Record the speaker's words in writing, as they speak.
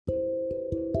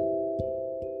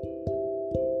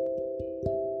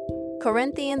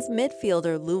Corinthians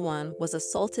midfielder Luan was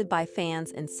assaulted by fans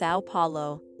in Sao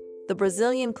Paulo, the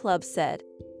Brazilian club said,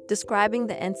 describing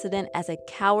the incident as a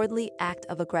cowardly act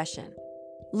of aggression.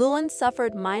 Luan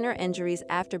suffered minor injuries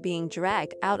after being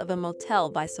dragged out of a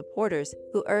motel by supporters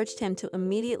who urged him to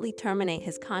immediately terminate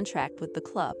his contract with the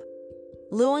club.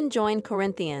 Luan joined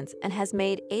Corinthians and has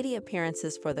made 80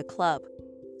 appearances for the club,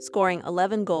 scoring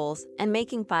 11 goals and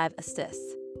making 5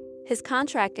 assists. His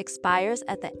contract expires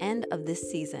at the end of this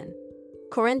season.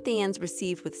 Corinthians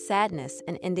received with sadness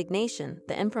and indignation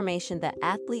the information that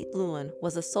athlete Luan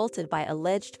was assaulted by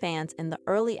alleged fans in the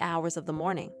early hours of the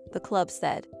morning, the club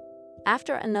said.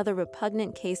 After another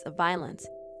repugnant case of violence,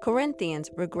 Corinthians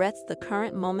regrets the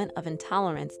current moment of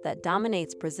intolerance that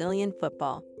dominates Brazilian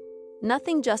football.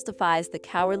 Nothing justifies the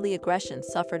cowardly aggression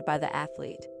suffered by the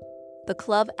athlete. The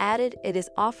club added it is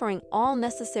offering all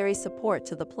necessary support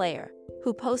to the player,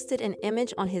 who posted an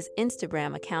image on his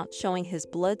Instagram account showing his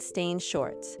blood-stained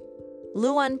shorts.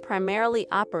 Luan primarily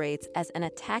operates as an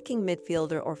attacking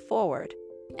midfielder or forward,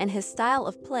 and his style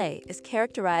of play is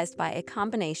characterized by a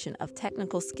combination of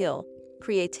technical skill,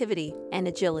 creativity, and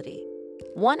agility.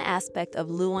 One aspect of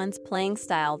Luan's playing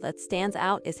style that stands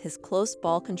out is his close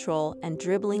ball control and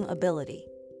dribbling ability.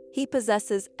 He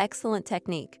possesses excellent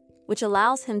technique, which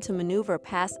allows him to maneuver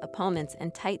past opponents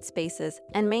in tight spaces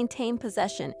and maintain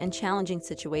possession in challenging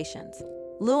situations.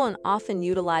 Luan often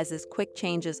utilizes quick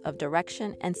changes of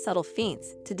direction and subtle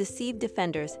feints to deceive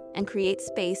defenders and create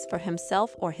space for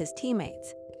himself or his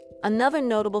teammates. Another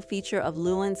notable feature of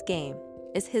Luan's game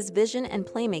is his vision and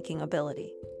playmaking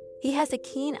ability. He has a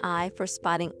keen eye for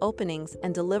spotting openings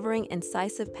and delivering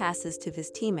incisive passes to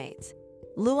his teammates.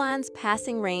 Luan's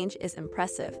passing range is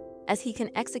impressive, as he can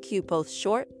execute both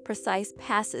short, precise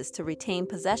passes to retain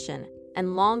possession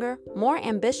and longer, more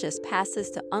ambitious passes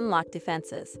to unlock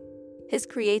defenses. His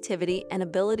creativity and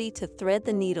ability to thread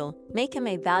the needle make him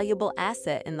a valuable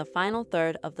asset in the final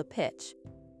third of the pitch.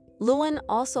 Luan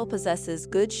also possesses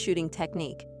good shooting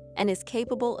technique and is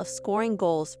capable of scoring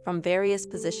goals from various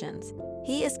positions.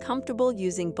 He is comfortable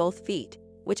using both feet,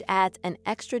 which adds an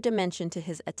extra dimension to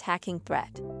his attacking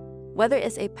threat. Whether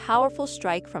it's a powerful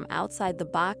strike from outside the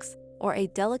box or a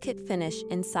delicate finish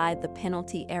inside the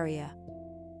penalty area,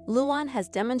 Luan has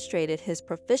demonstrated his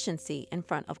proficiency in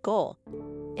front of goal.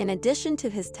 In addition to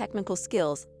his technical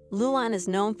skills, Luan is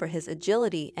known for his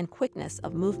agility and quickness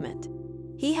of movement.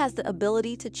 He has the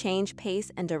ability to change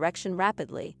pace and direction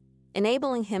rapidly,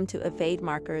 enabling him to evade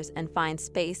markers and find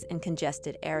space in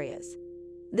congested areas.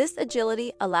 This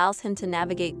agility allows him to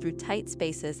navigate through tight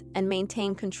spaces and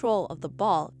maintain control of the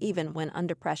ball even when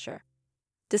under pressure.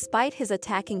 Despite his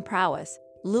attacking prowess,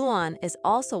 Luan is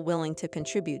also willing to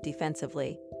contribute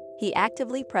defensively. He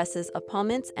actively presses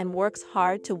opponents and works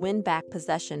hard to win back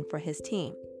possession for his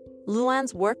team.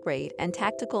 Luan's work rate and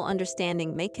tactical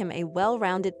understanding make him a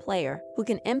well-rounded player who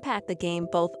can impact the game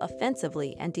both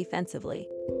offensively and defensively.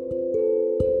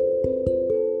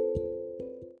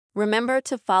 Remember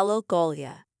to follow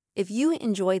Golia. If you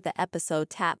enjoyed the episode,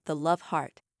 tap the love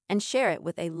heart and share it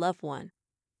with a loved one.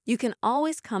 You can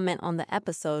always comment on the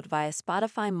episode via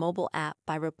Spotify mobile app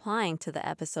by replying to the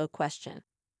episode question.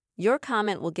 Your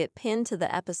comment will get pinned to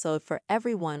the episode for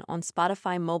everyone on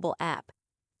Spotify mobile app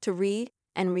to read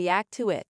and react to it.